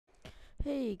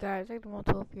Hey guys, Active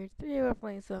 12 here. Today we're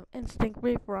playing some Instinct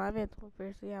Reaper on Advanced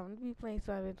Warfare. So yeah, I'm gonna be playing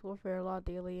some Advanced Warfare a lot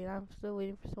daily, and I'm still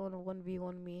waiting for someone to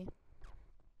 1v1 me.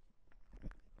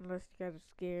 Unless you guys are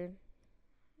scared.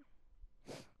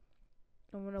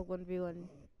 I'm gonna 1v1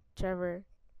 Trevor,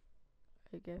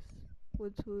 I guess.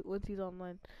 Once he's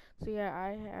online. So yeah,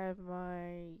 I have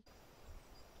my...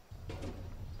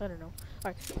 I don't know.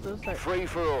 Alright, so let's start. Free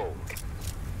for all.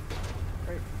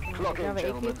 Alright, Clock in,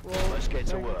 gentlemen. Let's get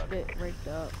to work. Get ranked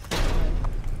up.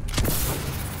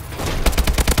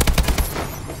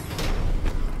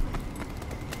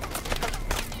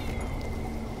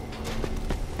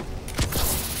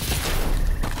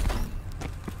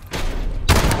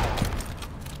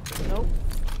 Nope.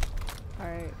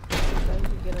 Alright, so you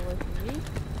can get away from me.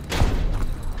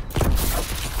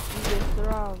 You get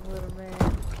strong, little man.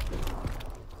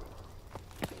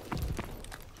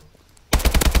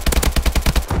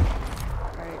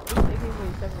 Alright, this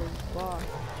AK-47 is boss.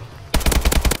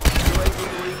 UAV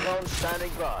recon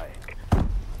standing by.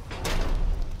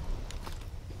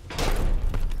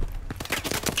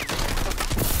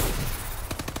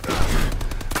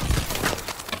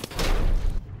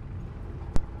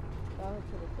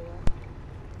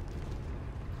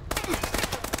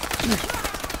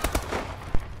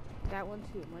 That one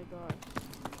too, my god.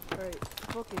 Alright,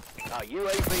 focus. Our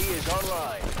UAV is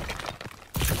online.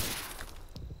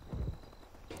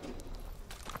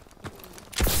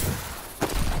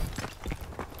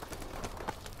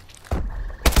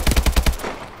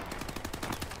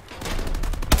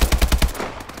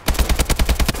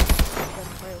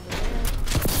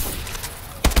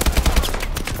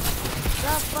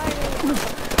 Stop fighting!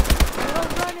 Stop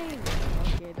running!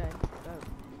 Okay, that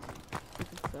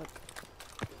freaking sucks.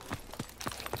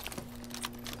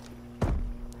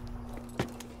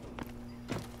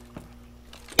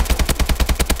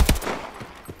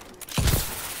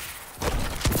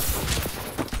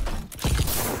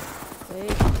 Hey.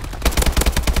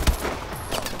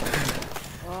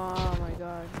 Oh my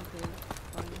god, okay.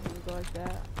 Fine, you go like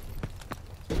that.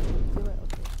 Do it,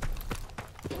 okay.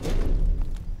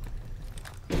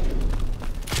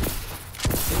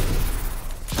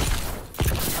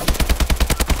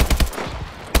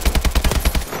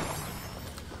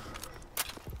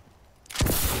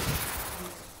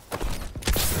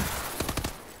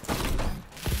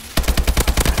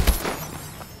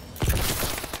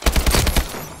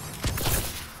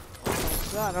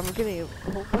 God, I'm getting a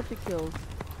whole bunch of kills.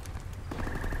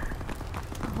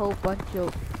 Whole bunch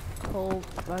of kills.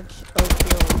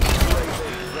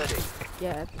 UAV ready.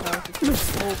 Yeah, it's a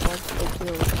whole bunch of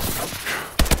kills.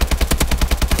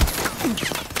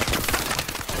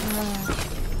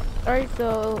 Alright,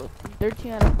 so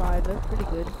 13 out of 5, that's pretty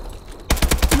good.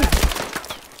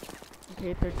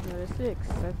 Okay, 13 out of 6,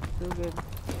 that's still good.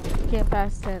 Can't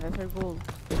pass 10, that's our goal.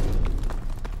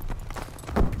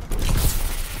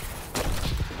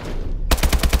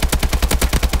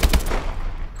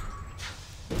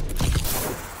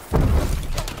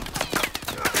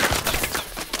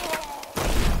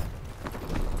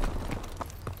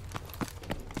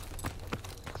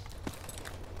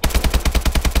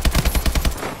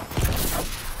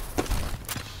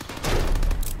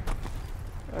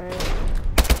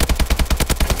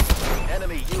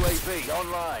 Enemy UAV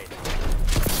online.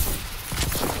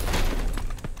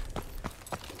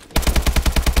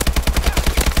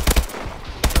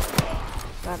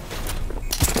 Got it.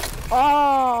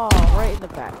 Oh, right in the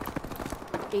back.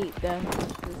 8 deaths.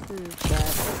 This is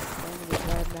bad. I'm gonna get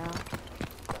bad now.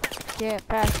 Can't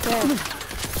pass 10.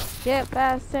 Can't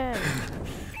pass 10.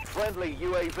 Friendly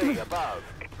UAV above.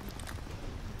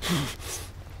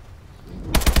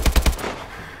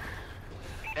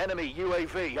 Enemy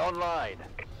UAV online.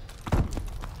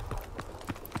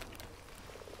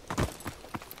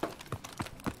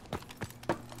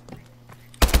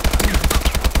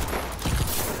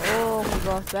 Oh, we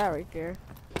lost that right there.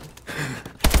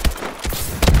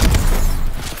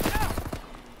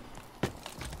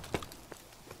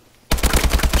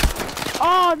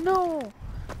 Oh no!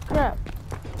 Crap.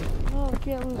 No, I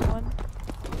can't lose one.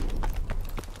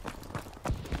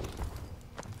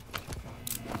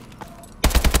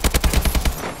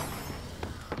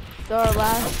 So our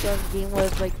last game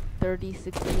was like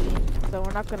 30-16, so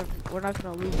we're not gonna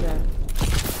lose that.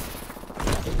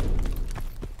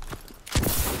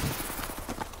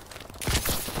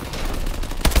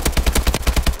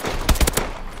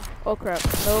 Oh crap!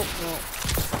 Nope, no.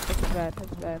 That's bad.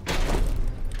 That's bad.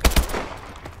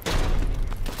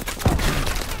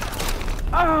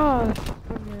 Oh,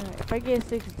 if I get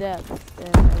 6 deaths,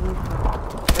 then I lose my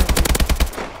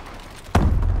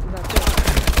friendly.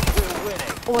 We're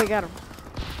winning. Oh, I got him.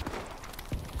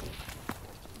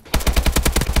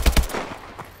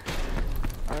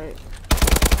 Alright.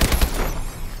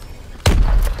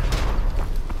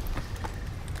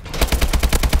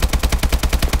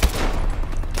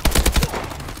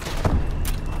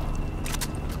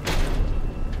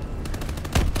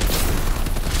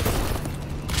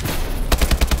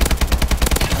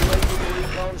 UAV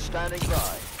recon standing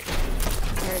by.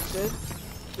 Alright, good.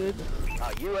 Good.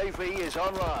 Our UAV is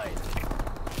online.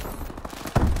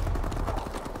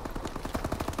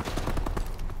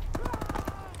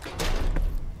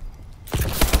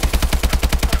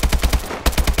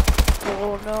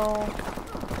 Oh no.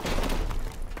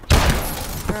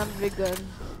 I'm big gun.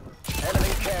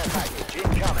 Enemy care package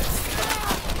incoming.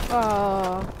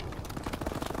 Ah.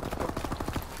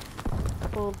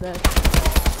 Full death.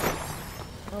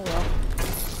 Oh well.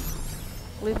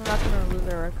 At least I'm not gonna lose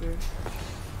our record.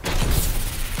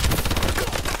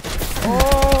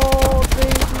 Oh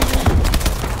baby.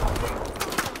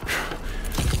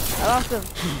 I lost him.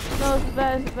 No, it's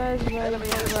bad, it's bad, it's bad. Enemy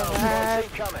It's missile bad.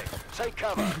 shots incoming. Take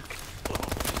cover.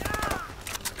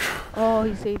 Oh,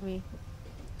 he saved me.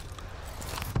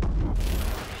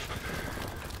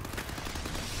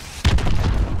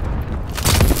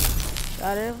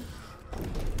 Got him.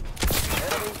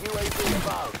 Enemy UAV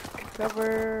above.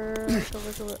 Cover,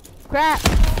 cover, cover. Crap!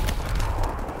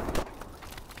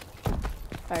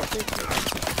 Alright, 15.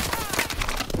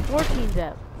 14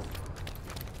 depth.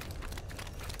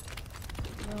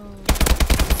 No.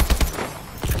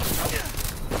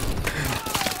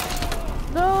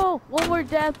 No! One more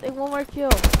death and one more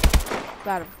kill.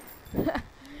 Got him.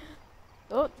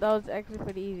 Oh, that was actually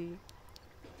pretty easy.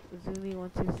 Zuni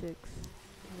 126.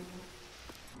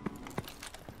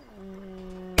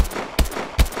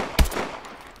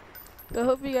 So I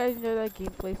hope you guys enjoyed that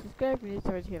gameplay. Subscribe if you're new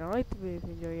to our channel. Like the video if you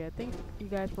enjoy it. Thanks you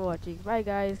guys for watching. Bye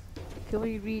guys. Can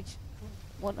we reach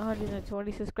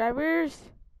 120 subscribers?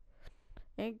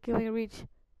 And can we reach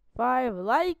 5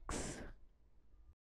 likes?